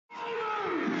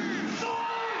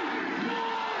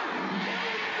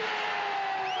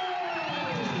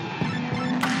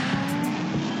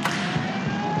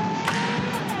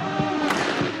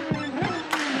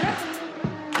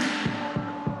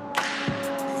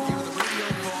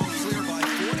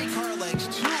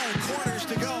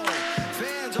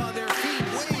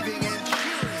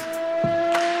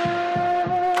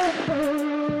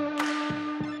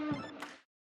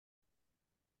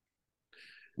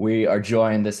are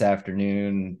joined this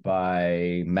afternoon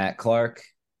by Matt Clark.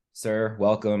 Sir,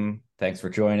 welcome. Thanks for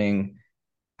joining.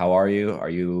 How are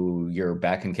you? You're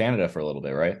back in Canada for a little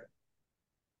bit, right?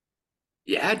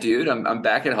 Yeah, dude, I'm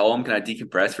back at home. Can I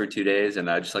decompress for 2 days?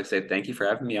 And I just like to say thank you for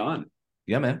having me on.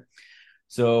 Yeah, man.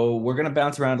 So we're gonna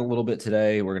bounce around a little bit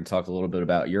today. We're gonna talk a little bit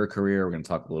about your career. We're gonna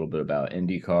talk a little bit about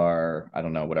IndyCar. I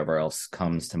don't know, whatever else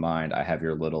comes to mind. I have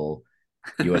your little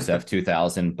USF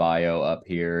 2000 bio up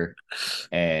here.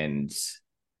 And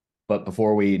but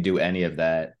before we do any of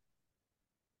that,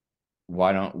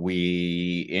 why don't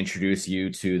we introduce you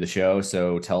to the show?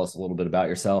 So tell us a little bit about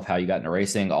yourself, how you got into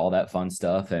racing, all that fun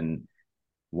stuff, and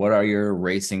what are your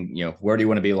racing, where do you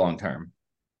want to be long term?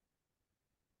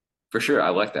 For sure, I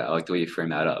like that. I like the way you frame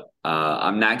that up.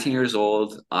 I'm 19 years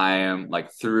old. I am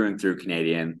like through and through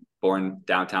Canadian, born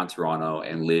downtown Toronto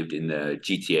and lived in the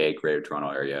GTA, Greater Toronto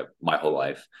area, my whole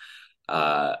life.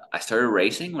 I started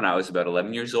racing when I was about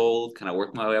 11 years old. Kind of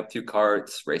worked my way up through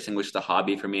karts. Racing was just a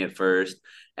hobby for me at first,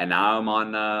 and now I'm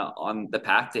on the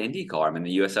path to IndyCar. I'm in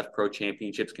the USF Pro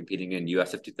Championships, competing in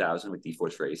USF 2000 with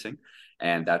D-Force Racing,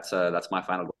 and that's my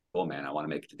final goal, man. I want to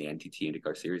make it to the NTT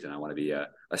IndyCar Series, and I want to be a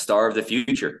star of the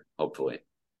future, hopefully.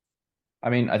 I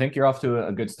mean, I think you're off to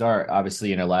a good start.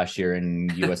 Obviously, last year in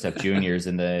USF Juniors,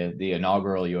 in the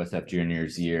inaugural USF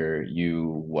Juniors year,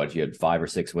 you had 5 or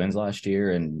 6 wins last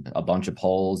year and a bunch of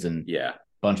poles and Yeah.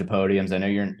 bunch of podiums. I know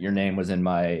your name was in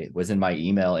my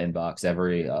email inbox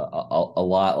every a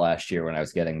lot last year when I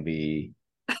was getting the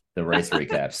race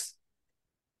recaps.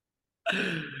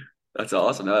 That's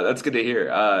awesome. No, that's good to hear.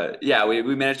 Yeah, we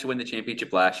managed to win the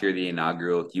championship last year, the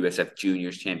inaugural USF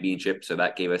Juniors Championship. So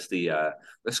that gave us the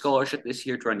scholarship this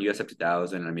year to run USF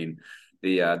 2000. I mean,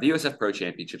 the USF Pro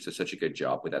Championships does such a good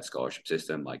job with that scholarship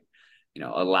system, like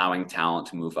allowing talent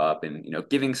to move up and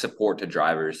giving support to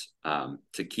drivers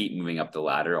to keep moving up the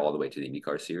ladder all the way to the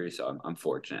IndyCar Series. So I'm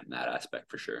fortunate in that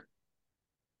aspect for sure.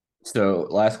 So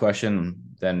last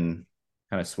question, then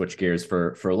kind of switch gears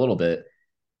for a little bit.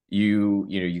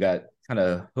 You got kind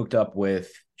of hooked up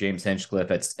with James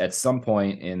Hinchcliffe at some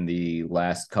point in the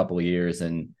last couple of years,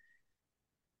 and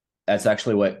that's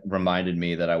actually what reminded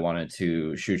me that I wanted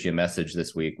to shoot you a message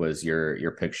this week was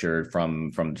your picture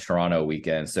from the Toronto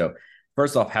weekend. So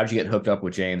first off, how'd you get hooked up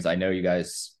with James? I know you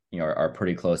guys are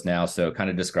pretty close now, so kind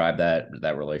of describe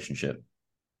that relationship.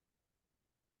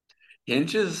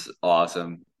 Hinch is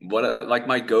awesome. Like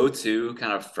my go-to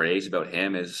kind of phrase about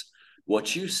him is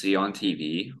what you see on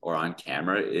TV or on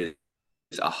camera is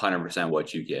 100%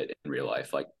 what you get in real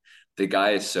life. Like the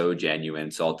guy is so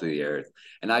genuine, salt of the earth.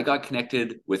 And I got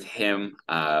connected with him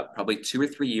probably 2 or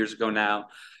 3 years ago now,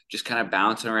 just kind of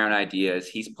bouncing around ideas.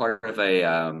 He's part of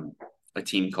a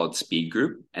team called Speed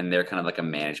Group, and they're kind of like a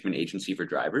management agency for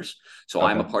drivers. So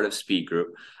I'm a Okay. part of Speed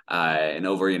Group. And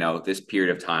over, this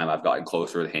period of time, I've gotten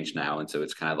closer with Hinch now. And so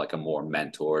it's kind of like a more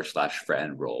mentor slash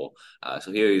friend role.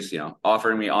 So he was,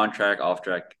 offering me on track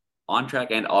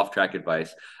and off track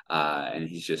advice. And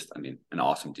he's just, I mean, an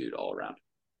awesome dude all around.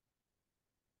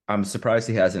 I'm surprised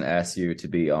he hasn't asked you to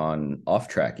be on off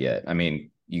track yet. I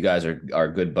mean, you guys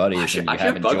are good buddies and I you should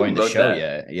haven't bug him joined the about show that.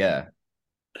 yet. Yeah.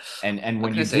 And I'm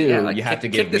when gonna you say, yeah, do, you like have to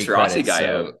give kick me this Rossi credit.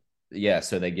 guy out. So yeah,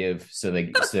 so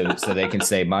they can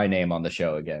say my name on the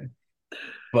show again.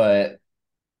 But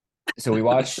so we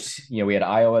watched, we had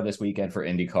Iowa this weekend for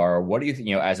IndyCar. What do you think,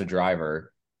 as a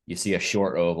driver, you see a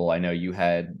short oval. I know you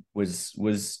had was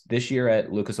this year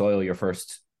at Lucas Oil your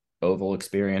first oval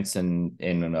experience in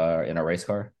a race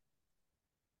car?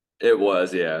 It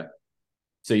was, yeah.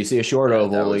 So you see a short Yeah, oval.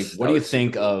 Like, that was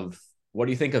super cool. what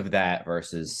do you think of that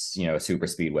versus a super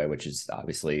speedway, which is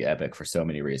obviously epic for so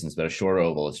many reasons, but a short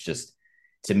oval is just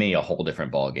to me a whole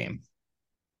different ball game.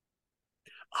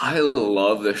 I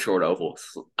love the short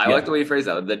ovals. I like Yeah. the way you phrase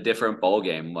that. The different ball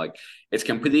game, like it's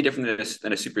completely different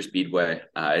than a super speedway.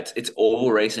 It's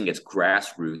oval racing. It's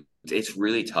grassroots. It's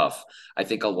really tough. I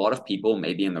think a lot of people,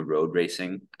 maybe in the road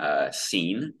racing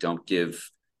scene, don't give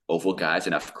oval guys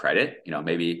enough credit.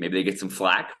 Maybe they get some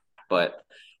flack, but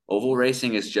oval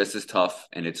racing is just as tough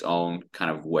in its own kind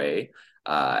of way.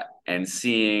 And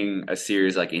seeing a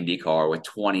series like IndyCar with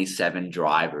 27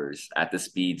 drivers at the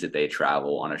speeds that they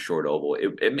travel on a short oval,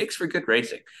 it makes for good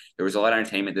racing. There was a lot of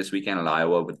entertainment this weekend in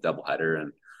Iowa with the doubleheader,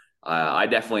 and I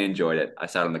definitely enjoyed it. I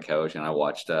sat on the couch and I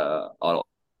watched all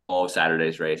of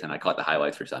Saturday's race, and I caught the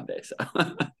highlights for Sunday. So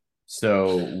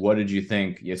So what did you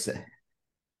think? You said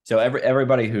so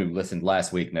everybody who listened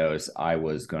last week knows I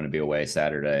was going to be away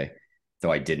Saturday, so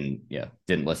I didn't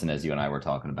listen as you and I were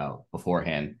talking about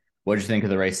beforehand. What did you think of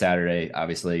the race Saturday?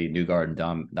 Obviously, New Garden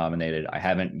dominated. I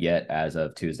haven't yet, as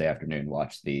of Tuesday afternoon,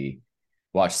 watched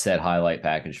said highlight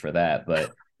package for that.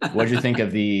 But What did you think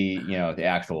of the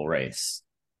actual race?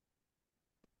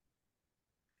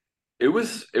 It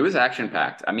was action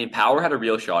packed. I mean, Power had a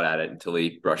real shot at it until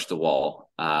he brushed the wall.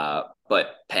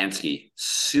 But Penske,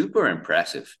 super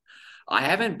impressive. I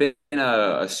haven't been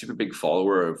a super big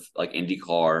follower of like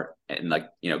IndyCar and like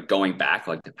going back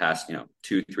like the past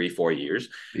 2, 3, 4 years.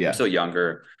 I'm Yeah, still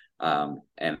younger, and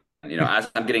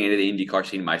as I'm getting into the IndyCar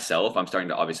scene myself, I'm starting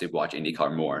to obviously watch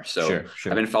IndyCar more. So sure, I've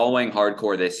sure. been following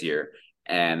hardcore this year,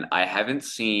 and I haven't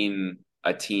seen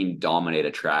a team dominate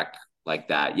a track like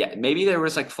that. Yeah, maybe there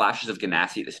was like flashes of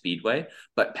Ganassi at the Speedway,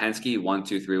 but Penske 1,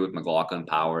 2, 3 with McLaughlin,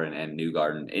 Power, and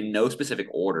Newgarden in no specific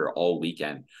order all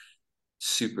weekend.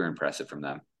 Super impressive from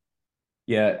them.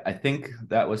 Yeah, I think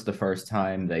that was the first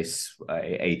time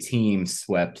a team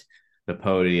swept the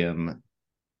podium.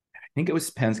 I think it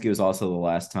was Penske was also the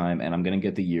last time, and I'm gonna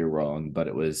get the year wrong, but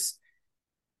it was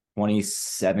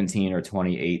 2017 or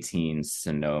 2018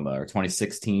 Sonoma, or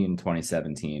 2016,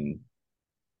 2017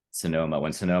 Sonoma,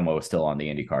 when Sonoma was still on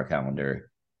the IndyCar calendar.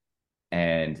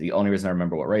 And the only reason I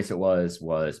remember what race it was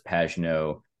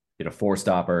Pagenaud did a four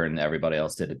stopper and everybody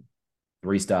else did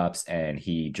three stops, and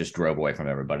he just drove away from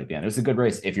everybody at the end. It was a good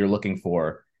race if you're looking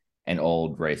for an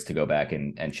old race to go back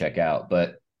and check out.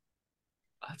 But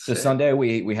That's so sick. Sunday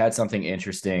we had something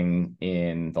interesting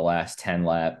in the last 10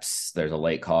 laps. There's a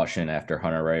late caution after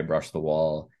Hunter Ray brushed the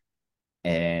wall.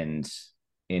 And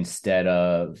instead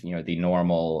of, the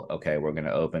normal, okay, we're going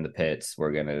to open the pits,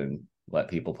 we're going to let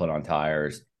people put on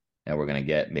tires, and we're going to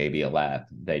get maybe a lap,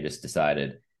 they just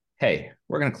decided, hey,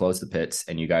 we're going to close the pits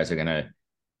and you guys are going to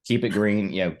keep it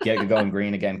green, get it going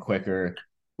green again quicker,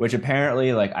 which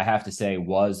apparently, like, I have to say,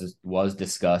 was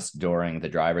discussed during the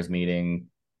drivers meeting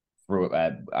through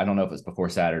I don't know if it's before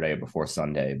Saturday or before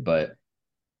Sunday, but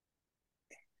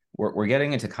we're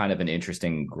getting into kind of an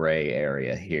interesting gray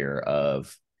area here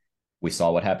of, we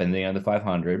saw what happened at the end of the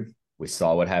 500. We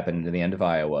saw what happened at the end of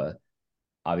Iowa.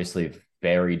 Obviously,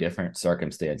 very different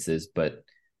circumstances, but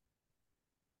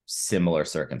similar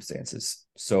circumstances.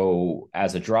 So,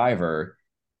 as a driver,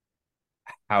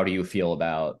 how do you feel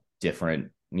about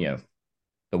the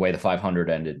way the 500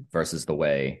 ended versus the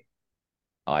way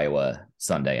Iowa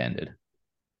Sunday ended?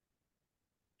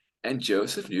 And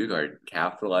Joseph Newgarden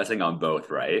capitalizing on both,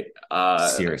 right?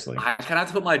 Seriously. I kind of have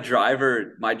to put my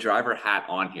driver hat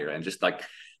on here and just like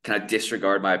kind of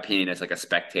disregard my opinion as like a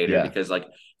spectator Yeah. because like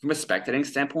from a spectating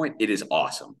standpoint, it is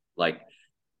awesome. Like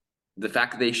the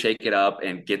fact that they shake it up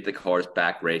and get the cars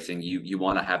back racing, you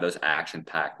want to have those action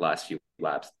packed last few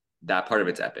laps. That part of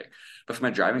it's epic. But from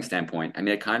a driving standpoint, I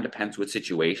mean, it kind of depends what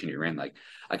situation you're in. Like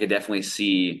I could definitely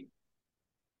see,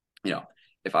 you know,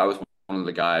 if I was one of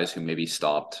the guys who maybe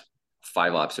stopped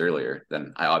 5 laps earlier,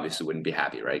 then I obviously wouldn't be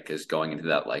happy, right? Because going into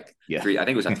that like Yeah. I think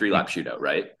it was a 3 lap shootout,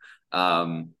 right? I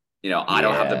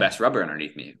don't have the Yeah. best rubber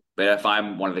underneath me. But if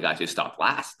I'm one of the guys who stopped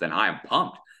last, then I am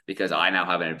pumped because I now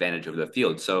have an advantage over the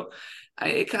field. So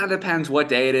it kind of depends what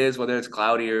day it is, whether it's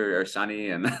cloudy or sunny,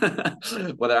 and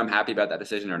whether I'm happy about that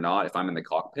decision or not if I'm in the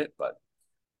cockpit. But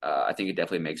I think it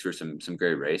definitely makes for some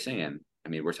great racing. And I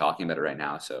mean, we're talking about it right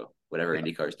now. So whatever Yeah.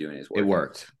 IndyCar is doing is It working.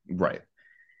 worked. Right.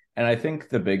 And I think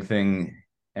the big thing,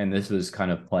 and this was kind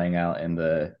of playing out in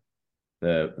the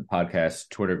podcast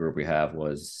Twitter group we have,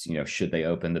 was, should they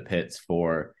open the pits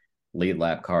for lead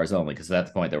lap cars only? Because at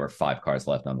that point there were 5 cars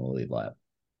left on the lead lap.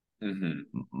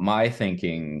 Mm-hmm. My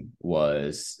thinking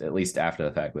was, at least after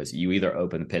the fact, was you either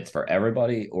open the pits for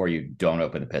everybody or you don't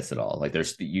open the pits at all. Like,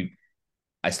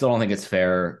 I still don't think it's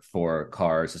fair for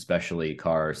cars, especially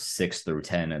cars 6 through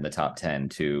 10 in the top 10,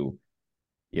 to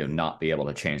not be able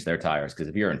to change their tires. Because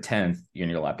if you're in 10th, you're in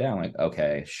your lap down, like,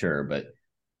 okay, sure, but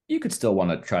you could still want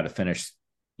to try to finish,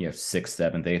 6th,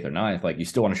 7th, 8th, or 9th. Like, you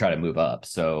still want to try to move up.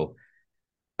 So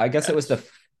I guess it was Yes. the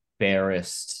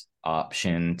fairest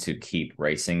option to keep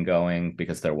racing going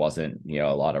because there wasn't,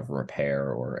 a lot of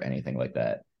repair or anything like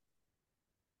that.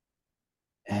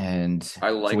 And I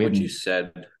so like we have, what you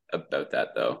said about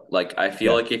that though. Like I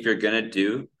feel yeah, like if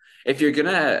you're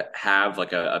gonna have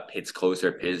like a pits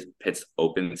closer, pits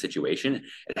open situation,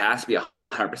 it has to be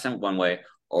 100% one way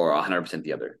or 100%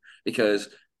 the other. Because,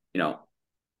 you know,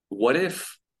 what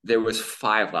if there was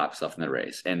 5 laps left in the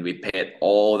race and we pit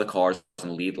all the cars on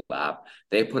the lead lap?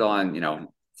 They put on,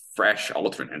 fresh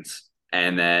alternates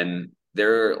and then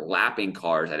they're lapping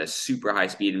cars at a super high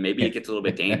speed and maybe it gets a little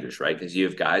bit dangerous, right? Because you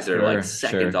have guys that are like sure,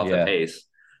 seconds sure, off the yeah. pace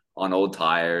on old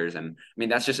tires. And I mean,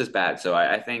 that's just as bad. So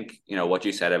I think, what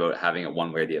you said about having it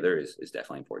one way or the other is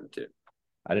definitely important too.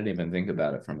 I didn't even think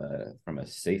about it from a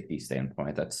safety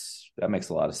standpoint. That makes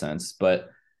a lot of sense. But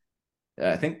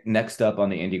I think next up on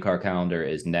the IndyCar calendar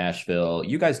is Nashville.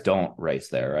 You guys don't race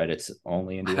there, right? It's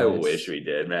only Indy I wish Lights. we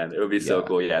did, man. It would be so Yeah.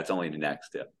 cool. Yeah, it's only the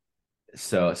next. Yeah.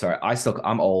 So sorry,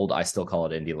 I'm old. I still call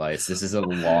it Indy Lights. This is a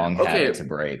long habit to Okay,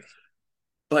 break.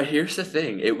 but here's the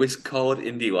thing. It was called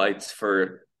Indy Lights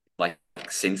for like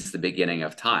since the beginning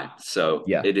of time. So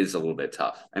Yeah. it is a little bit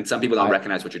tough. And some people don't I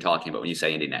recognize what you're talking about when you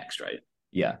say Indy Next, right?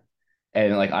 yeah.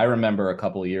 And like I remember a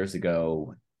couple of years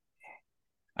ago,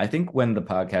 I think when the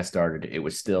podcast started, it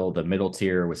was still the middle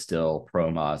tier was still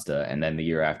Pro Mazda, and then the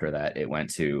year after that, it went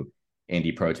to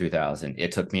Indy Pro 2000.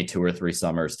 It took me 2 or 3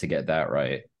 summers to get that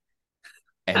right,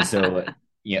 and so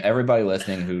everybody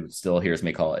listening who still hears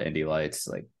me call it Indy Lights,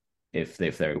 like if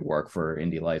they work for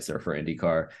Indy Lights or for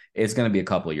IndyCar, it's going to be a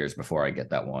couple of years before I get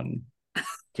that one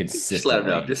Just let them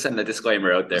know. consistently. Just send a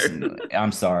disclaimer out there. Listen,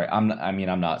 I'm sorry. I'm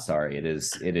not sorry. It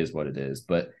is what it is.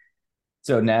 But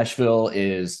so Nashville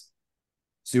is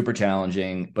super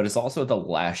challenging, but it's also the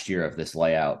last year of this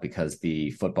layout because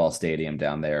the football stadium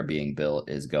down there being built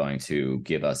is going to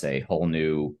give us a whole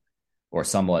new or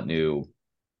somewhat new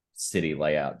city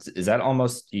layout. Is that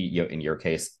almost in your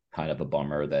case kind of a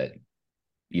bummer that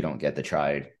you don't get to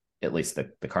try at least the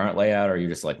current layout, or are you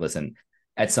just like, listen,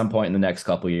 at some point in the next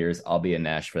couple of years, I'll be in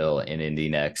Nashville in Indy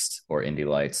Next or Indy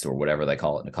Lights or whatever they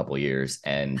call it in a couple of years,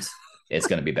 and it's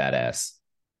going to be badass.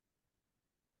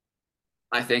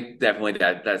 I think definitely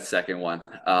that second one.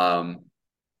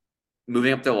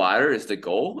 Moving up the ladder is the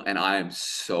goal, and I am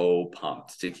so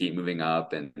pumped to keep moving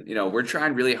up. And we're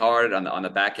trying really hard on the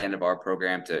back end of our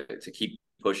program to keep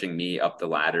pushing me up the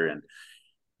ladder. And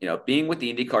being with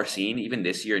the IndyCar scene, even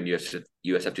this year in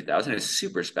USF 2000 is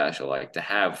super special. Like to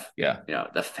have, Yeah.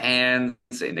 the fans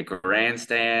in the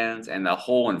grandstands and the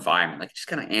whole environment, like it just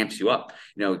kind of amps you up,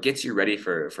 it gets you ready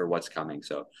for what's coming.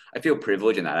 So I feel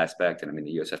privileged in that aspect. And I mean,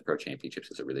 the USF Pro Championships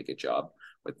does a really good job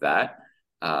with that.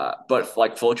 But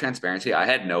like full transparency, I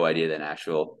had no idea that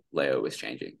Nashville layout was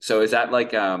changing. So is that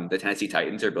like the Tennessee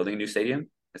Titans are building a new stadium?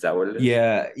 Is that what it is?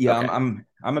 Yeah, I'm Okay.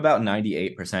 I'm about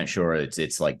 98% sure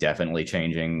it's like definitely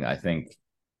changing. I think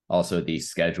also the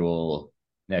schedule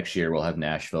next year will have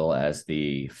Nashville as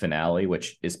the finale,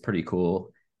 which is pretty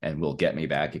cool and will get me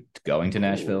back to going to Ooh.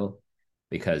 Nashville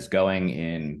because going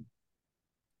in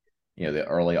the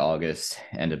early August,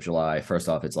 end of July, first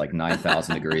off it's like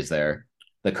 9,000 degrees there.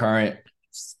 The current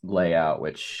layout,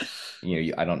 which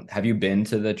I don't have you been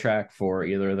to the track for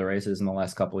either of the races in the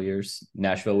last couple of years,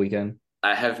 Nashville weekend?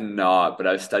 I have not, but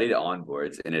I've studied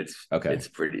onboards and it's Okay. it's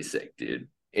pretty sick, dude.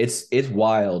 It's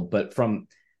wild, but from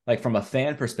a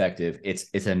fan perspective, it's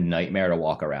a nightmare to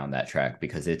walk around that track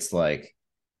because it's like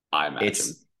I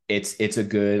imagine. it's a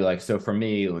good like so for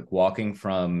me, like walking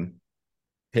from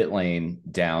pit lane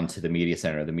down to the media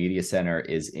center. The media center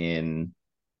is in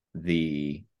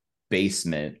the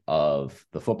basement of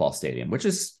the football stadium, which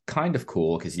is kind of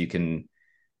cool because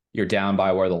you're down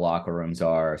by where the locker rooms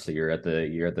are, so you're at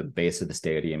the base of the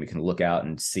stadium. You can look out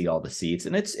and see all the seats,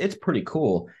 and it's pretty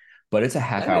cool. But it's a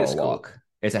half That hour is cool. walk.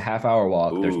 It's a half hour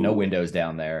walk. There's no Ooh. windows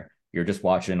down there. You're just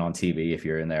watching on TV if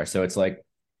you're in there. So it's like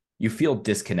you feel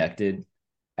disconnected,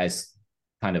 as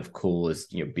kind of cool as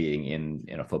being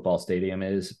in a football stadium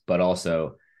is, but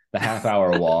also the half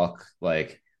hour walk.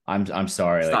 Like I'm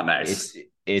sorry, It's not like nice.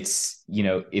 it's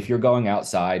if you're going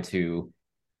outside to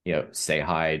say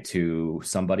hi to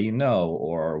somebody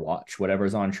or watch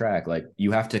whatever's on track. Like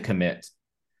you have to commit.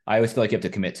 I always feel like you have to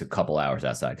commit to a couple hours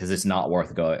outside because it's not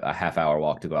worth going a half hour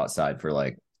walk to go outside for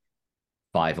like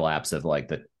 5 laps of like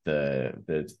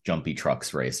the jumpy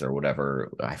trucks race or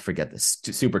whatever. I forget the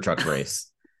super trucks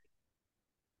race.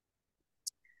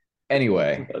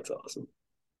 Anyway, That's awesome.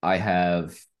 I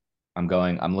have. I'm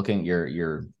looking at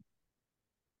your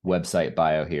website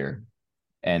bio here,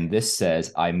 and this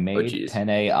says I Oh made geez.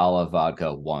 penne alla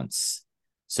vodka once.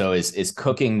 So is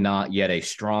cooking not yet a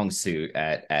strong suit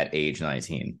at age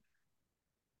 19?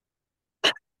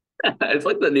 It's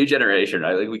like the new generation,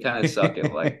 right? Like we kind of suck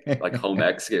at like home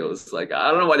ec skills. Like I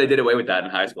don't know why they did away with that in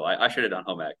high school. I should have done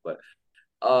home ec, but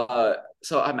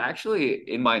so I'm actually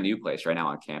in my new place right now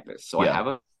on campus. So I Yeah, have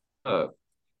a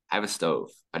I have a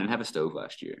stove. I didn't have a stove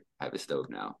last year. I have a stove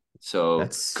now. So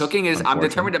that's cooking is I'm unfortunate.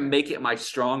 determined to make it my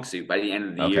strong suit by the end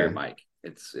of the year, Okay, Mike.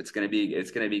 It's gonna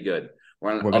be good.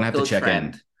 We're on an we're gonna have to uphill check in.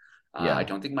 trend. I Yeah.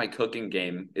 don't think my cooking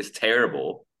game is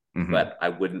terrible, Hmm. but I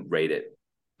wouldn't rate it.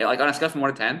 Like on a scale from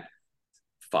 1 to 10,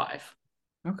 5.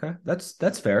 Okay,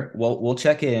 that's fair. Well, we'll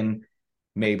check in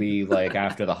maybe like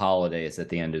after the holidays at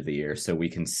the end of the year so we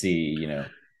can see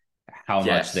how much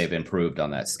Yes. they've improved on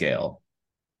that scale.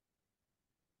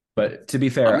 But to be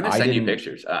I'm fair, gonna I send you didn't.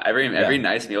 pictures. Every Yeah,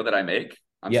 nice meal that I make,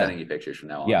 I'm yeah, sending you pictures from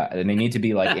now on. yeah, and they need to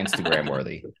be like Instagram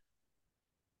worthy.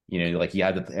 Like you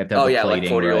have to have Oh the yeah, like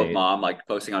plating 40-year-old right. mom like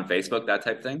posting on Facebook, that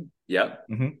type thing. Yep.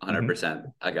 Hmm. 100%.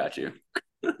 I got you.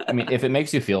 I mean, if it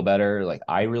makes you feel better, like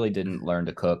I really didn't learn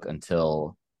to cook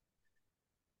until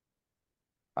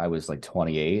I was like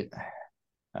 28.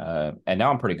 And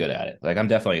now I'm pretty good at it. Like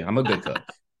I'm a good cook.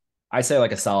 I say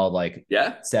like a solid like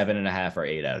Yeah. 7.5 or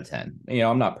 8 out of 10.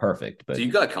 I'm not perfect, So but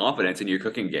you got confidence in your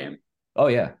cooking game. oh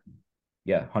yeah,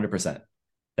 yeah, 100%.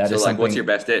 That So is like what's your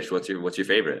something best dish? What's your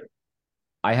favorite?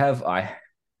 I have.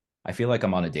 I feel like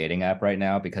I'm on a dating app right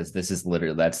now because that's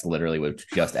literally what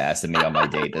just asked me on my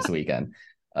date this weekend.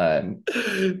 Um,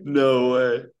 No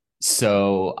way.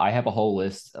 so I have a whole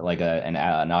list, like an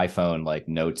iPhone like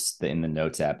notes in the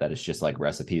notes app that is just like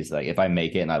recipes. Like if I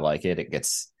make it and I like it, it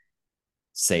gets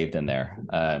saved in there.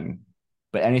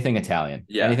 But Yeah, anything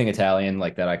Italian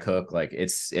like that I cook, like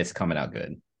it's coming out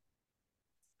good.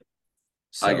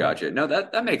 I So got you. No,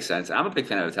 that makes sense. I'm a big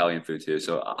fan of Italian food too,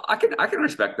 so I can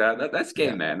respect that. That's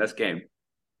game, yeah, man. That's game.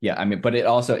 yeah. I mean, but it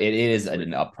is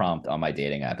a prompt on my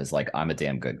dating app is like I'm a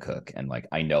damn good cook, and like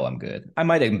I know I'm good. I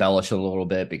might embellish a little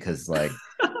bit because like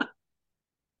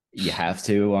you have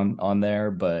to on there,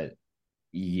 but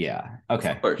yeah. Of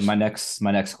Okay. course. My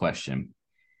next question.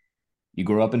 You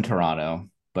grew up in Toronto,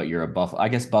 but you're a Buffalo. I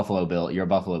guess Buffalo Bill. You're a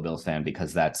Buffalo Bills fan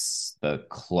because that's the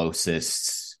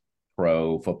closest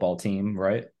pro football team,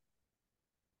 right?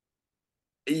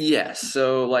 Yes.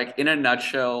 So, like in a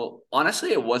nutshell,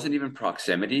 honestly, it wasn't even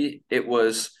proximity. It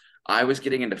was I was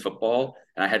getting into football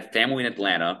and I had family in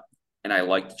Atlanta and I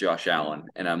liked Josh Allen.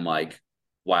 And I'm like,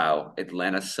 wow,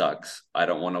 Atlanta sucks. I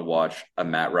don't want to watch a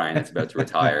Matt Ryan that's about to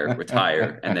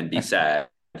retire, and then be sad.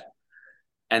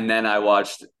 And then I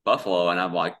watched Buffalo and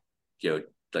I'm like,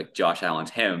 like Josh Allen's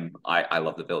him. I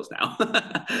love the Bills now.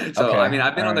 So I Okay. mean,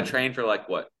 I've been All on the right. train for like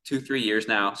what 2-3 years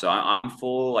now. So I'm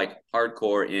full like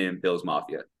hardcore in Bills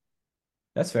Mafia.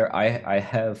 That's fair. I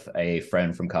have a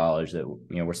friend from college that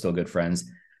we're still good friends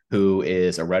who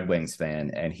is a Red Wings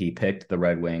fan, and he picked the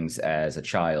Red Wings as a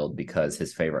child because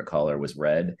his favorite color was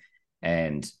red.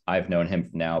 And I've known him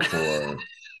now for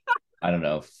I don't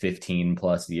know 15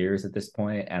 plus years at this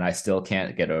point, and I still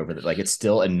can't get over that. Like it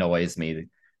still annoys me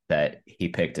that he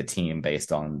picked a team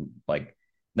based on like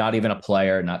not even a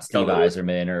player, not Steve Color?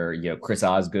 Eiserman or Chris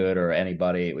Osgood or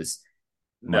anybody. It was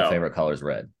my No. favorite color is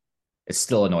red. It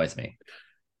still annoys me.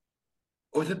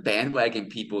 Or the bandwagon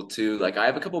people too. Like I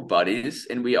have a couple buddies,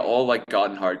 and we all like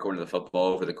gotten hardcore into the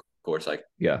football over the course like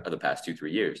Yeah. of the past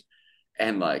 2-3 years.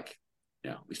 And like,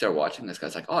 we start watching this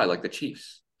guy's like, oh, I like the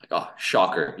Chiefs. Like, oh,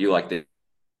 shocker, you like the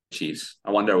Chiefs.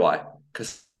 I wonder why.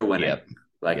 Because they're winning. Yep.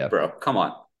 Like, Yep. bro, come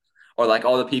on. Or like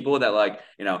all the people that like,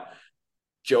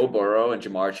 Joe Burrow and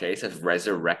Jamar Chase have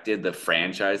resurrected the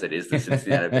franchise that is the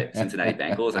Cincinnati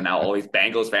Bengals, and now all these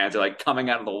Bengals fans are like coming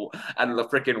out of the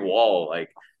freaking wall,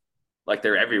 like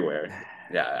they're everywhere.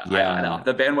 Yeah, I know Yeah.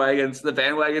 the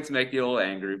bandwagons make you a little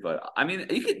angry, but I mean,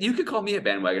 you could call me a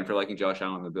bandwagon for liking Josh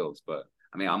Allen and the Bills, but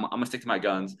I mean, I'm gonna stick to my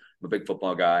guns. I'm a big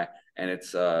football guy, and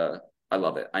I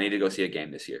love it. I need to go see a game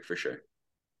this year for sure.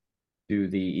 Do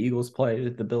the Eagles play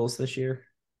the Bills this year?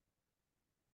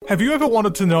 Have you ever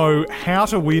wanted to know how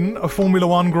to win a Formula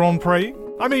One Grand Prix?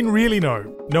 I mean, really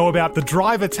know. Know about the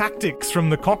driver tactics from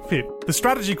the cockpit, the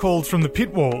strategy calls from the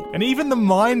pit wall, and even the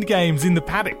mind games in the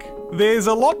paddock. There's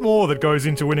a lot more that goes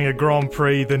into winning a Grand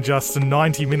Prix than just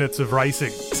 90 minutes of racing.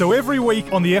 So every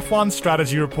week on the F1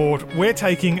 Strategy Report, we're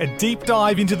taking a deep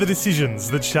dive into the decisions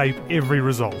that shape every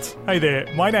result. Hey there,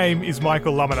 my name is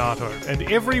Michael Laminato, and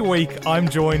every week I'm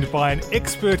joined by an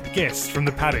expert guest from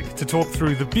the paddock to talk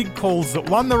through the big calls that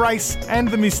won the race and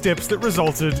the missteps that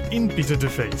resulted in bitter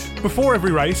defeat. Before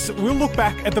every race, we'll look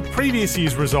back at the previous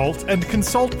year's result and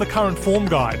consult the current form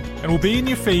guide, and we'll be in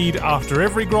your feed after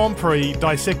every Grand Prix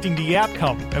dissecting the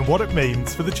outcome and what it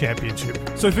means for the championship.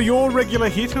 So for your regular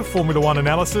hit of Formula One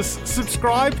analysis,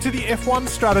 subscribe to the F1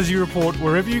 Strategy Report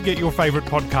wherever you get your favourite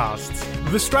podcasts.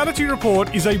 The Strategy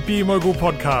Report is a Beer Mogul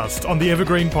podcast on the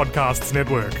Evergreen Podcasts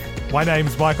Network. My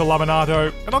name's Michael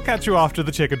Laminato, and I'll catch you after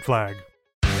the checkered flag.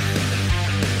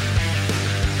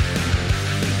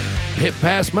 Pit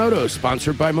Pass Moto,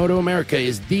 sponsored by Moto America,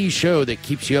 is the show that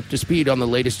keeps you up to speed on the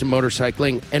latest in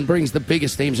motorcycling and brings the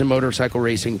biggest names in motorcycle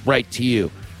racing right to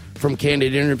you. From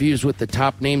candid interviews with the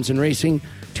top names in racing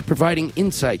to providing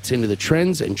insights into the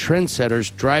trends and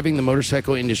trendsetters driving the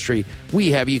motorcycle industry,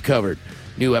 we have you covered.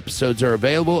 New episodes are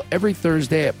available every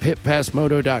Thursday at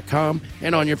pitpassmoto.com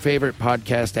and on your favorite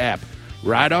podcast app.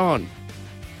 Ride on!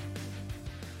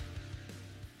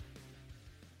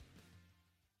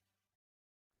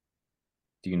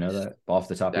 Do you know that off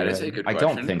the top of That your is a head? good I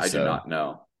don't question. think I do so. not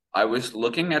know. I was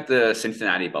looking at the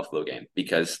Cincinnati Buffalo game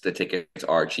because the tickets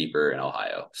are cheaper in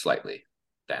Ohio, slightly.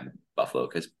 than Buffalo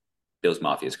because Bills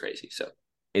Mafia is crazy. So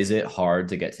is it hard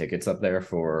to get tickets up there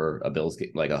for a Bills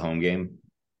like a home game?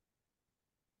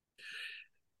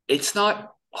 it's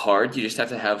not hard. You just have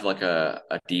to have like a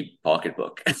deep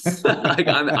pocketbook. Like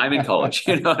I'm in college,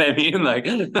 you know what I mean? Like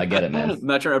I get it, man. I'm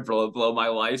not trying to blow my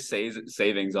life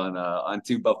savings on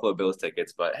two Buffalo Bills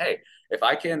tickets, but hey, if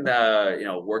I can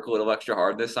work a little extra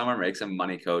hard this summer, make some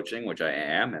money coaching, which I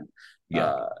am, and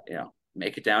Yeah.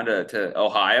 make it down to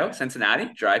Ohio,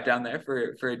 Cincinnati, drive down there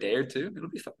for a day or two, it'll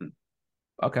be fun.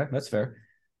 Okay, that's fair.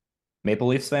 Maple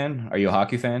Leafs fan? Are you a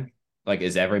hockey fan? Like,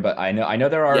 is everybody? I know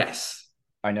there are. Yes.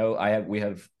 I know we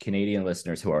have Canadian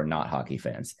listeners who are not hockey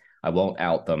fans. I won't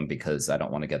out them because I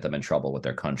don't want to get them in trouble with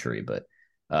their country, but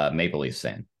Maple Leafs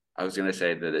fan. I was gonna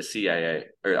say that the CIA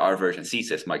or our version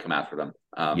CSIS might come after them.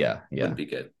 Yeah. Wouldn't be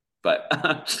good. But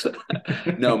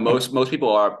no, most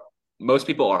people are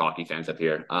hockey fans up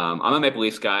here. I'm a Maple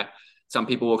Leafs guy. Some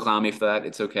people will clown me for that.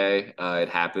 It's okay. It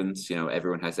happens.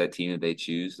 Everyone has that team that they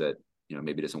choose that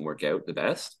maybe doesn't work out the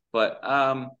best. But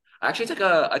I actually took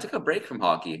a break from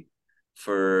hockey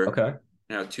for Okay.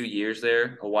 2 years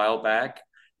there a while back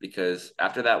because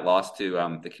after that loss to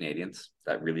the Canadians,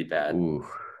 that really bad Ooh,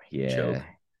 choke,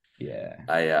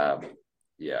 yeah.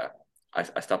 Yeah.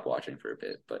 I stopped watching for a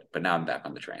bit, but now I'm back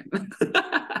on the train.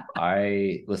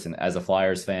 I listen, as a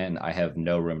Flyers fan, I have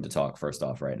no room to talk first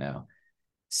off right now.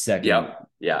 Second, Yep.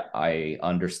 Yeah. I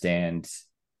understand.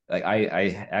 Like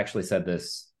I actually said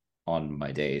this on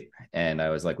my date, and I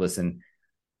was like, listen,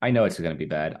 I know it's going to be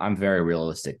bad. I'm very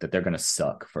realistic that they're going to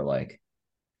suck for like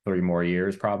 3 more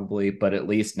years probably, but at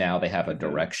least now they have a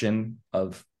direction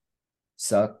of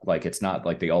suck. Like it's not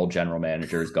like the old general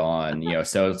manager is gone,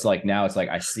 so it's like now it's like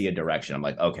I see a direction. I'm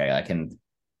like, okay,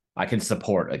 I can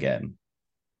support again.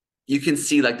 You can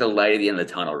see like the light at the end of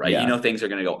the tunnel, right? Yeah. Things are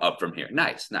going to go up from here.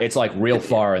 Nice. It's like real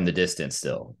far in the distance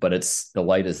still, but it's the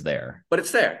light is there. But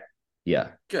it's there. Yeah.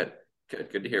 Good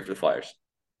to hear for the Flyers.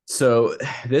 So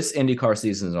this IndyCar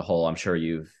season as a whole, I'm sure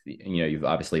you've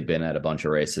obviously been at a bunch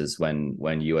of races when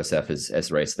USF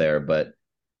has raced there, but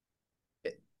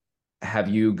have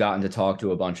you gotten to talk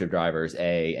to a bunch of drivers,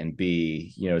 A, and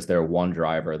B, is there one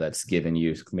driver that's given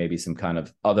you maybe some kind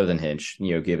of, other than Hinch,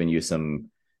 given you some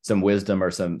wisdom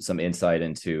or some insight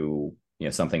into,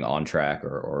 something on track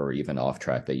or even off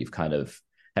track that you've kind of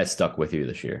has stuck with you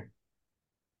this year?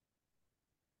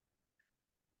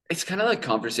 It's kind of like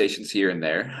conversations here and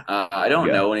there. I don't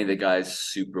know any of the guys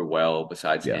super well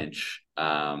besides Hinch.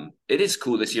 It is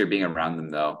cool this year being around them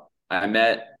though.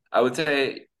 I would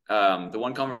say the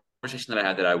one conversation that I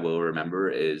had that I will remember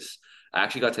is I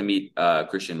actually got to meet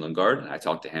Christian Lundgaard. I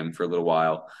talked to him for a little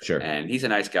while. Sure. And he's a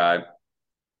nice guy.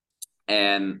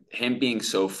 And him being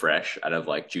so fresh out of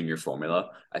like junior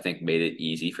formula, I think made it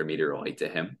easy for me to relate to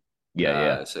him.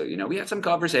 Yeah. So we have some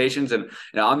conversations, and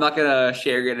I'm not gonna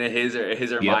share his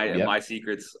or my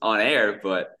secrets on air,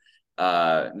 but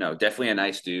no, definitely a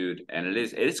nice dude, and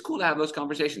it is cool to have those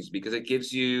conversations because it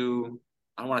gives you.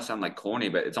 I don't want to sound like corny,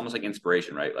 but it's almost like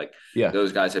inspiration, right? Like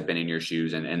those guys have been in your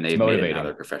shoes and they've made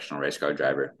another professional race car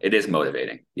driver. It is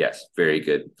motivating. Yes, very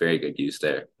good use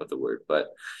there of the word, but.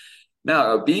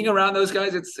 No, being around those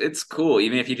guys, it's cool.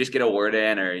 Even if you just get a word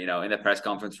in, or in the press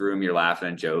conference room, you're laughing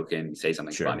and joking, say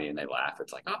something funny, and they laugh.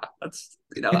 It's like, that's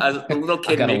as a little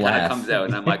kid in me kind of comes out,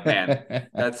 and I'm like, man,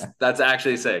 that's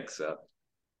actually sick. So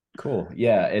cool.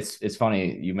 Yeah, it's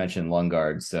funny you mentioned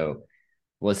Lundgaard. So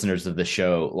listeners of the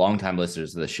show, longtime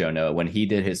listeners of the show know when he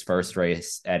did his first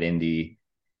race at Indy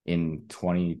in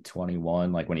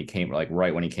 2021, like when he came, like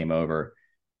right when he came over.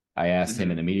 I asked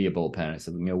him in the media bullpen, I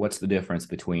said, what's the difference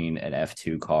between an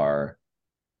F2 car,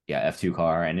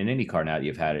 and an Indy car now that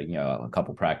you've had, a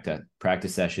couple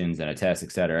practice sessions and a test,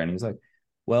 et cetera. And he was like,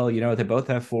 well, they both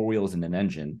have four wheels and an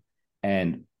engine.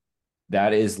 And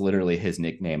that is literally his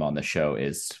nickname on the show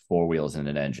is four wheels and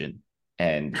an engine.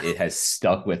 And it has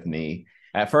stuck with me.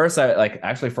 At first,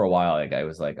 actually for a while, I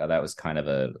was like, oh, that was kind of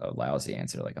a lousy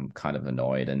answer. Like, I'm kind of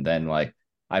annoyed. And then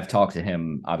I've talked to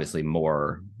him obviously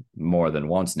more than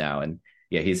once now, and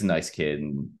he's a nice kid,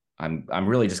 and I'm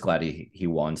really just glad he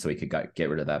won so he could get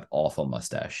rid of that awful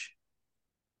mustache.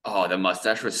 Oh, the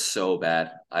mustache was so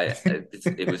bad.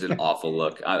 It was an awful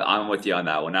look. I'm with you on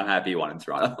that one. I'm happy he won in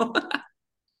Toronto.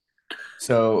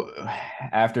 So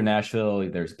after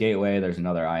Nashville, there's Gateway, there's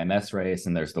another IMS race,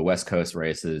 and there's the West Coast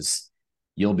races.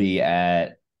 You'll be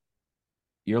at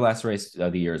your last race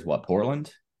of the year is what?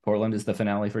 Portland is the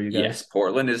finale for you guys? Yes,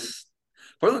 Portland's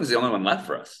the only one left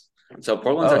for us. So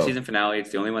Portland's our season finale.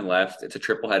 It's the only one left. It's a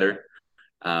triple header.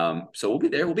 So we'll be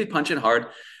there. We'll be punching hard.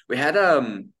 We had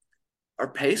our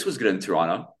pace was good in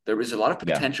Toronto. There was a lot of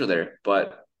potential there,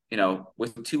 but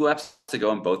with 2 laps to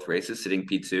go in both races, sitting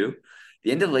P2,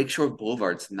 the end of Lakeshore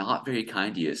Boulevard's not very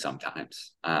kind to you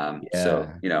sometimes.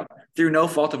 So, Yeah. through no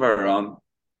fault of our own,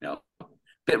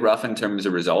 bit rough in terms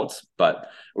of results, but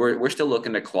we're still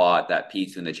looking to claw at that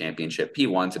P2 in the championship.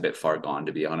 P1's a bit far gone,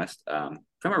 to be honest,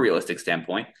 from a realistic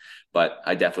standpoint, but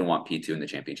I definitely want P2 in the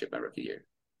championship my rookie year.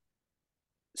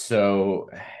 So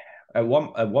at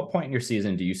what point in your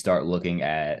season do you start looking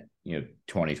at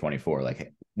 2024?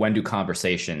 Like, when do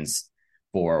conversations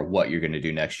for what you're going to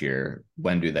do next year,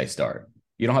 when do they start?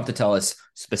 You don't have to tell us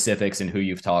specifics and who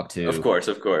you've talked Of to course,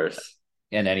 of course.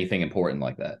 and anything important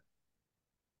like that.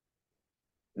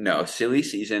 No, silly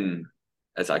season,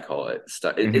 as I call it.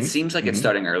 It Mm-hmm. seems like it's Mm-hmm.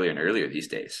 starting earlier and earlier these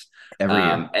days. Every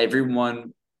year.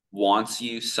 Everyone wants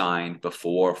you signed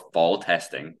before fall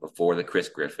testing, before the Chris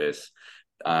Griffiths.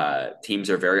 Teams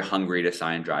are very hungry to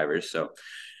sign drivers. So,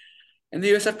 and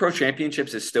the USF Pro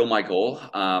Championships is still my goal.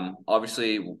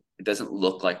 Obviously, it doesn't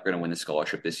look like we're going to win the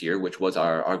scholarship this year, which was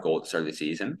our goal at the start of the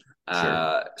season.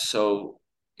 Sure. So,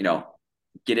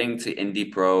 getting to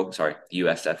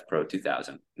USF Pro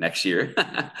 2000 next year.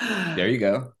 There you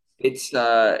go. It's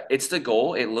the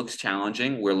goal. It looks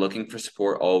challenging. We're looking for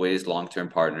support always, long-term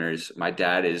partners. My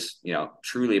dad is,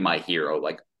 truly my hero,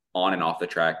 like on and off the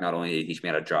track. Not only did he teach me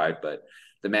how to drive, but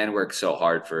the man works so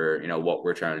hard for, what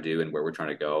we're trying to do and where we're trying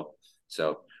to go.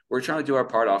 So we're trying to do our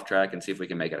part off track and see if we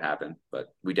can make it happen. But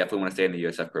we definitely want to stay in the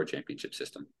USF Pro Championship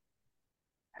system.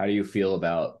 How do you feel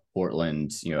about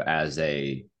Portland, as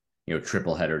a,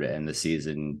 triple header to end the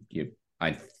season? Did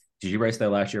you race there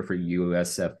last year for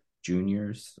USF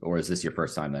Juniors, or is this your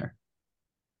first time there?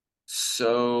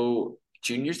 So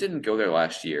juniors didn't go there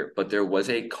last year, but there was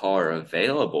a car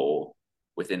available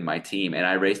within my team, and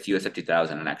I raced USF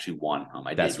 2000 and actually won on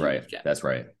my That's debut right. weekend. That's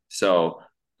right. So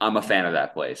I'm a fan of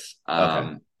that place.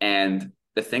 Okay. And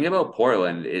the thing about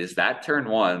Portland is that turn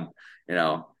one,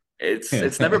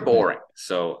 it's never boring.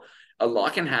 So a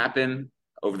lot can happen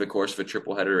over the course of a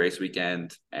triple header race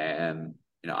weekend, and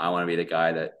I want to be the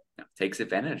guy that takes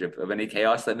advantage of any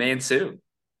chaos that may ensue.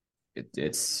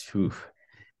 It's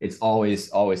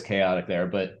always chaotic there,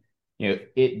 but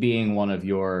it being one of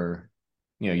your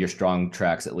strong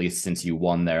tracks, at least since you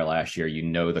won there last year,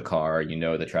 the car,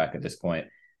 the track at this point.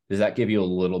 Does that give you a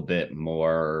little bit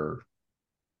more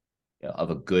of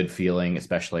a good feeling,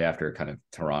 especially after kind of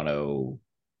Toronto,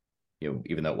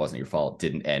 even though it wasn't your fault,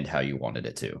 didn't end how you wanted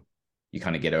it to? You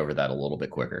kind of get over that a little bit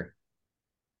quicker.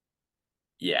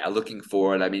 Yeah, looking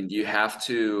forward. I mean, you have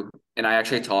to, and I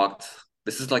actually talked.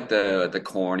 This is like the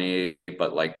corny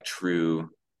but like true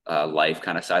life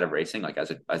kind of side of racing. Like as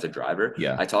a driver,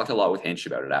 Yeah. I talked a lot with Hinch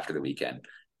about it after the weekend,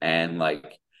 and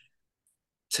like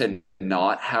to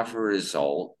not have a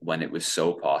result when it was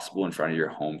so possible in front of your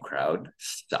home crowd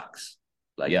sucks.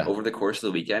 Like Yeah. over the course of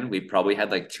the weekend, we probably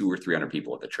had like 200 or 300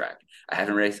 people at the track. I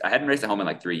hadn't raced at home in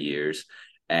like 3 years.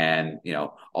 And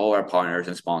all our partners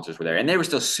and sponsors were there, and they were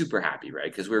still super happy, right?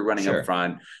 Because we were running up Sure.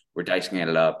 front, we're dicing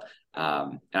it up.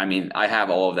 And I mean, I have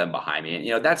all of them behind me,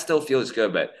 and that still feels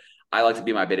good. But I like to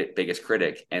be my biggest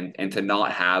critic, and to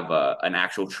not have an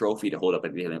actual trophy to hold up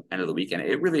at the end of the weekend,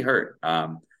 it really hurt.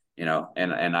 And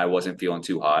I wasn't feeling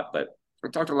too hot, but I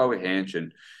talked a lot with Hinch,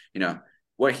 and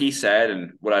what he said,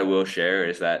 and what I will share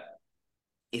is that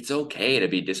it's okay to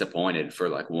be disappointed for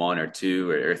like 1 or 2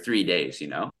 or 3 days.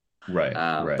 Right.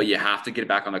 But Right. you have to get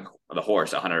back on the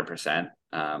horse 100%,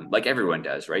 like everyone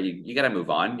does, right? You got to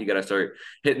move on. You got to start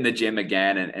hitting the gym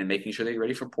again and making sure that you're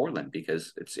ready for Portland,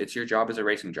 because it's your job as a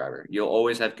racing driver. You'll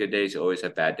always have good days. You'll always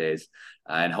have bad days.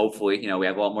 And hopefully, we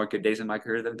have a lot more good days in my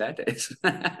career than bad days.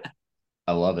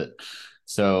 I love it.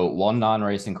 So one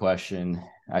non-racing question,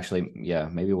 actually, yeah,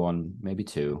 maybe one, maybe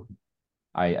two.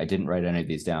 I didn't write any of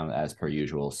these down as per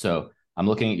usual. So I'm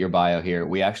looking at your bio here.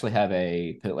 We actually have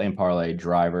a Pit Lane Parlay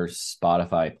driver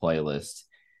Spotify playlist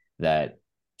that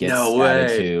gets No added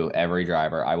way. to every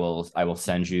driver. I will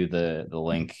send you the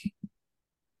link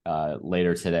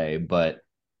later today. But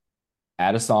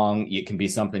add a song. It can be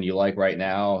something you like right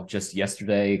now. Just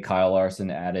yesterday, Kyle Larson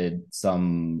added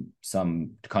some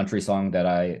country song that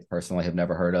I personally have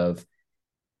never heard of.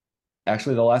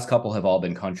 Actually, the last couple have all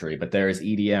been country, but there is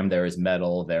EDM, there is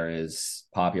metal, there is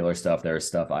popular stuff, there is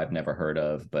stuff I've never heard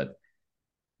of. But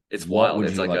It's what wild. would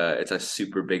It's you like like? it's a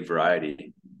super big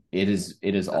variety. It is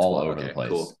That's all wild. over the Okay, place.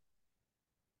 cool.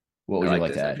 What I would you like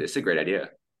like to this actually. add? It's a great idea.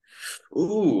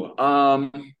 Ooh,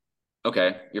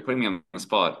 okay. You're putting me on the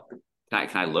spot. Can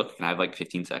I look? Can I have like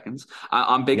 15 seconds?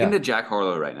 I'm big Yeah. into Jack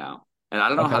Harlow right now, and I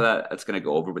don't know how Okay. that's gonna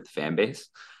go over with the fan base.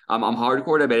 I'm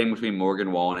hardcore debating between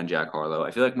Morgan Wallen and Jack Harlow.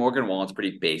 I feel like Morgan Wallen's a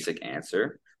pretty basic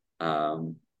answer,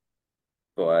 um,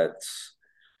 but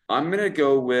I'm gonna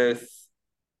go with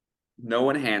No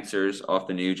Enhancers off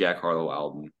the new Jack Harlow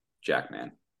album,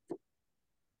 Jackman.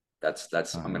 That's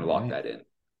All I'm gonna lock right. that in.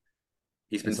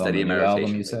 He's been It's on the studying my new album, you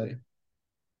rotation said? lately.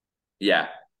 Yeah,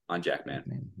 on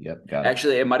Jackman. Yep, got it.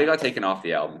 Actually, it might have got taken off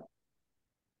the album.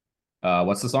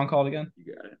 What's the song called again?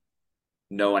 You got it.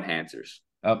 No Enhancers.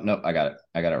 Oh, no, I got it.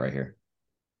 I got it right here.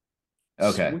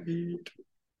 Okay. Sweet.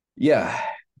 Yeah.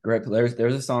 Great.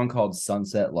 There's a song called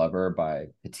Sunset Lover by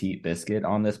Petite Biscuit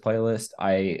on this playlist.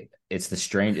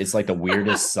 It's like the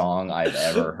weirdest song I've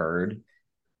ever heard.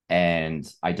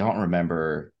 And I don't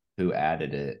remember who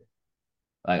added it.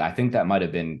 Like I think that might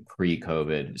have been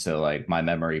pre-COVID. So like my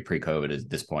memory pre-COVID at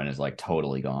this point is like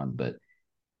totally gone. But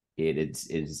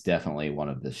it's definitely one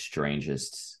of the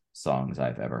strangest songs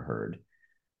I've ever heard.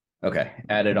 Okay,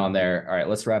 added on there. All right,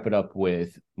 let's wrap it up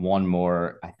with one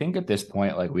more. I think at this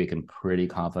point, like we can pretty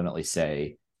confidently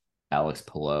say Alex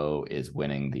Palou is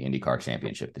winning the IndyCar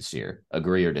championship this year.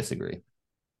 Agree or disagree?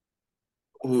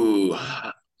 Ooh,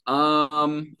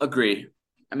 agree.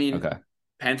 I mean, Okay.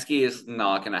 Penske is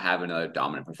not going to have another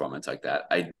dominant performance like that.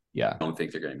 I Yeah. don't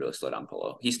think they're going to be able to slow down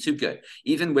Palou. He's too good.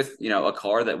 Even with, a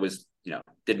car that was,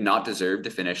 did not deserve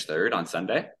to finish third on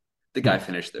Sunday. The guy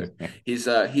finished third. He's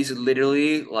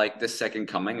literally like the second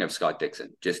coming of Scott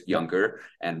Dixon, just younger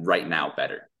and right now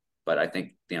better. But I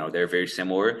think, they're very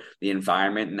similar. The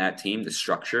environment in that team, the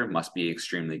structure must be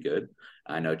extremely good.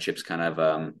 I know Chip's kind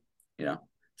of,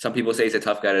 some people say he's a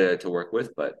tough guy to work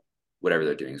with, but whatever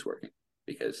they're doing is working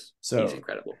because he's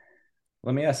incredible.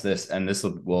 Let me ask this, and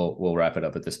we'll wrap it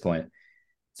up at this point.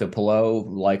 So Palou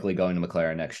likely going to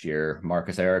McLaren next year.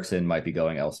 Marcus Ericsson might be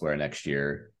going elsewhere next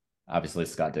year. Obviously,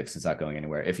 Scott Dixon's not going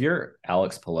anywhere. If you're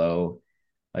Alex Palou,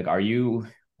 like,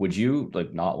 would you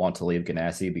like not want to leave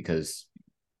Ganassi because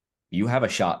you have a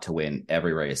shot to win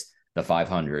every race, the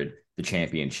 500, the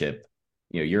championship.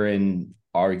 You're in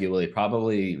arguably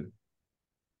probably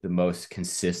the most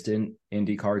consistent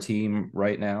IndyCar team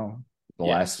right now.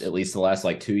 At least the last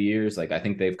like 2 years. Like I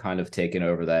think they've kind of taken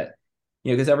over that,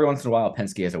 because every once in a while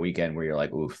Penske has a weekend where you're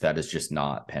like, oof, that is just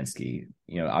not Penske.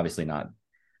 Obviously not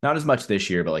as much this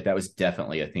year, but like that was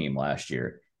definitely a theme last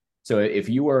year. So if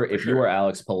you were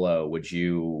Alex Palou, would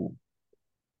you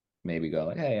maybe go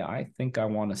like, hey, I think I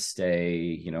want to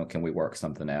stay, can we work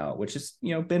something out? Which is,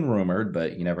 been rumored,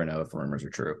 but you never know if rumors are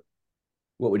true.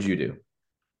 What would you do?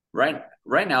 Right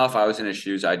now, if I was in his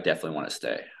shoes, I'd definitely want to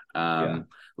stay.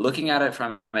 Looking at it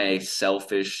from a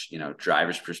selfish,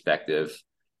 driver's perspective,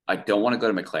 I don't want to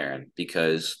go to McLaren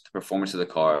because the performance of the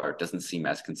car doesn't seem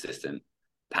as consistent.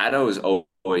 Pato is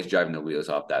always driving the wheels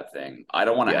off that thing. I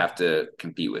don't want to have to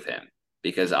compete with him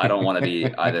because I don't want to be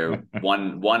either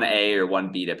one A or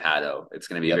one B to Pato. It's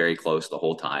going to be very close the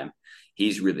whole time.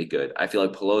 He's really good. I feel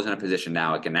like Palou's in a position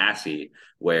now at Ganassi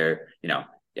where,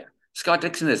 Scott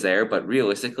Dixon is there, but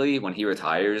realistically, when he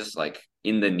retires, like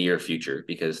in the near future,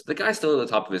 because the guy's still at the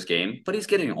top of his game, but he's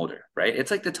getting older, right? It's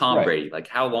like the Tom Brady. Like,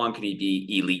 how long can he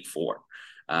be elite for?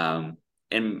 In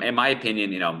my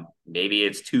opinion, maybe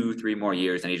it's 2-3 more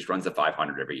years and he just runs the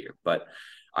 500 every year. But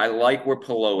I like where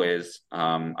Palou is.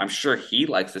 I'm sure he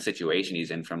likes the situation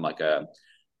he's in from like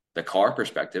the car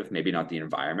perspective, maybe not the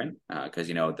environment, because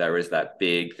there was that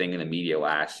big thing in the media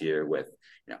last year with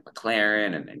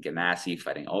McLaren and Ganassi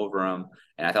fighting over him,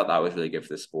 and I thought that was really good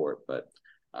for the sport. But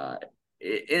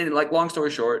in like long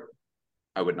story short,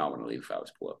 I would not want to leave if I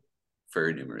was Palou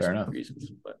for numerous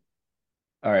reasons. But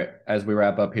all right, as we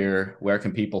wrap up here, where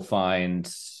can people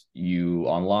find you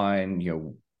online?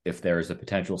 If there is a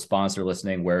potential sponsor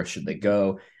listening, where should they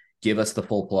go? Give us the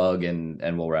full plug,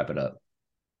 and we'll wrap it up.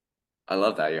 I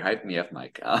love that. You're hyping me up,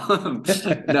 Mike.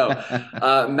 Matt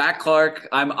Clark.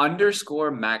 I'm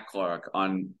 _ Matt Clark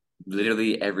on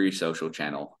literally every social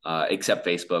channel, except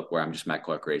Facebook, where I'm just Matt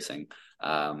Clark Racing.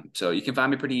 So you can find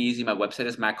me pretty easy. My website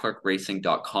is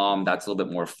mattclarkracing.com. That's a little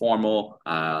bit more formal.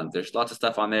 There's lots of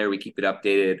stuff on there. We keep it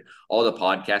updated. All the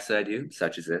podcasts that I do,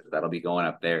 such as it, that'll be going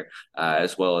up there,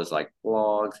 as well as like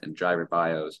blogs and driver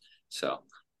bios. So,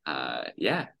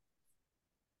 yeah.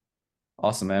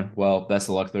 Awesome, man. Well, best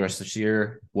of luck the rest of this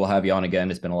year. We'll have you on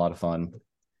again. It's been a lot of fun.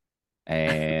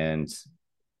 And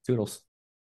toodles.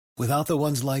 Without the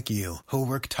ones like you, who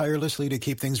work tirelessly to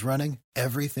keep things running,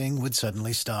 everything would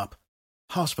suddenly stop.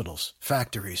 Hospitals,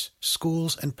 factories,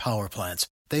 schools, and power plants,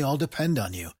 they all depend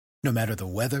on you. No matter the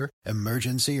weather,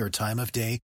 emergency, or time of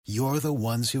day, you're the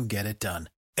ones who get it done.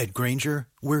 At Grainger,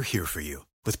 we're here for you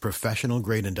with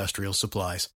professional-grade industrial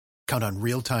supplies. Count on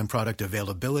real-time product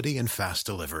availability and fast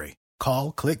delivery.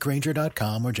 Call, click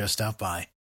Grainger.com, or just stop by.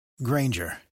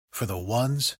 Grainger, for the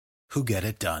ones who get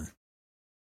it done.